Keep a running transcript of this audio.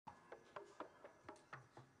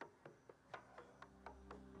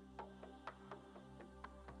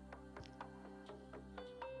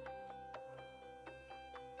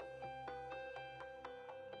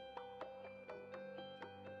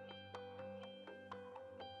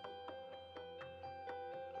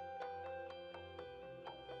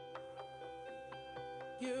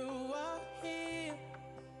You are here,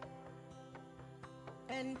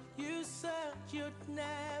 and you said you'd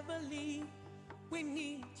never leave. We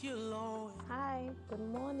need you, Lord. Hi, good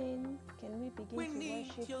morning. Can we begin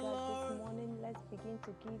to worship God this morning? Let's begin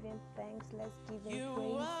to give Him thanks. Let's give Him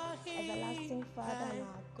praise. Everlasting Father and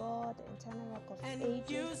our God, eternal Rock of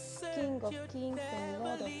Ages, King of Kings and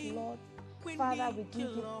Lord of Lords. Father, we give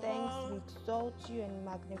you thanks, we exalt you and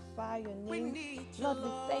magnify your name. Lord, we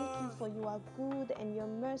thank you for you are good and your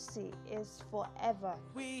mercy is forever.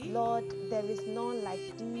 Lord, there is none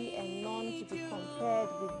like thee and none to be compared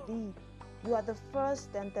with thee. You are the first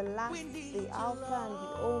and the last, the Alpha and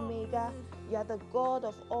the Omega. You are the God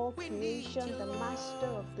of all creation, the Master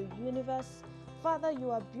of the universe. Father, you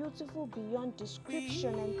are beautiful beyond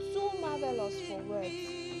description and too marvelous for words.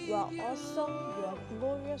 You are awesome, you are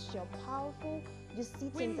glorious, you are powerful. You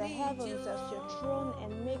sit in the heavens as your throne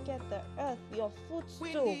and maketh the earth your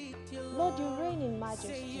footstool. Lord, you reign in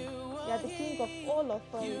majesty. You are the King of all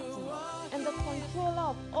authority and the controller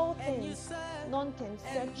of all things. None can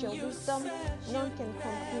search your wisdom, none can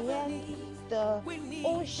comprehend the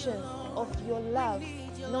ocean of your love,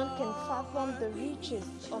 none can fathom the riches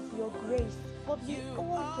of your grace. But we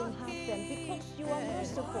all can have them because you are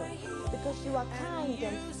merciful, because you are kind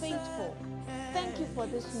and faithful. Thank you for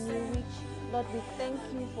this new week. Lord, we thank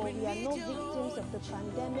you for we are no victims of the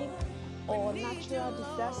pandemic or natural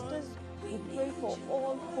disasters. We pray for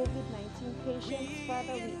all COVID-19 patients.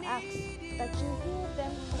 Father, we ask that you heal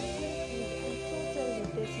them completely and totally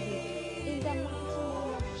this week. In the mighty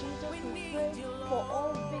name of Jesus, we pray for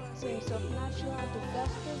all victims of natural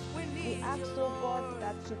disasters. We ask, oh God,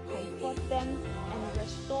 that you comfort them and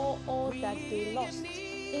restore all that they lost.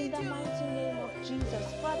 In the mighty name of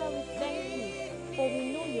Jesus, Father, we thank you, for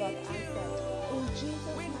we know you have answered. In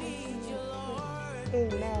Jesus' mighty name we pray.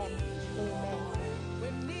 Amen. Amen.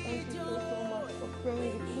 Thank you so much for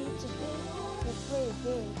praying with me today. We'll pray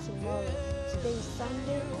again tomorrow. Today is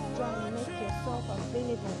Sunday. Try and make yourself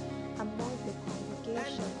available among the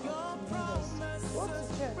congregation of believers. Go to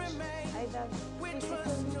church, either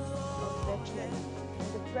physically or virtually. In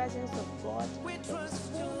the presence of God, there is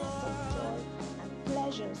fullness of joy and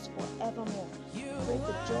pleasures forevermore. Pray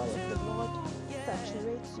the joy of the Lord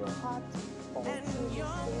saturates your heart all through this day.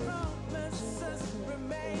 In Jesus' name,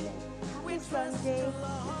 amen. Happy Sunday. We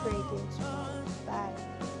pray again tomorrow. Bye.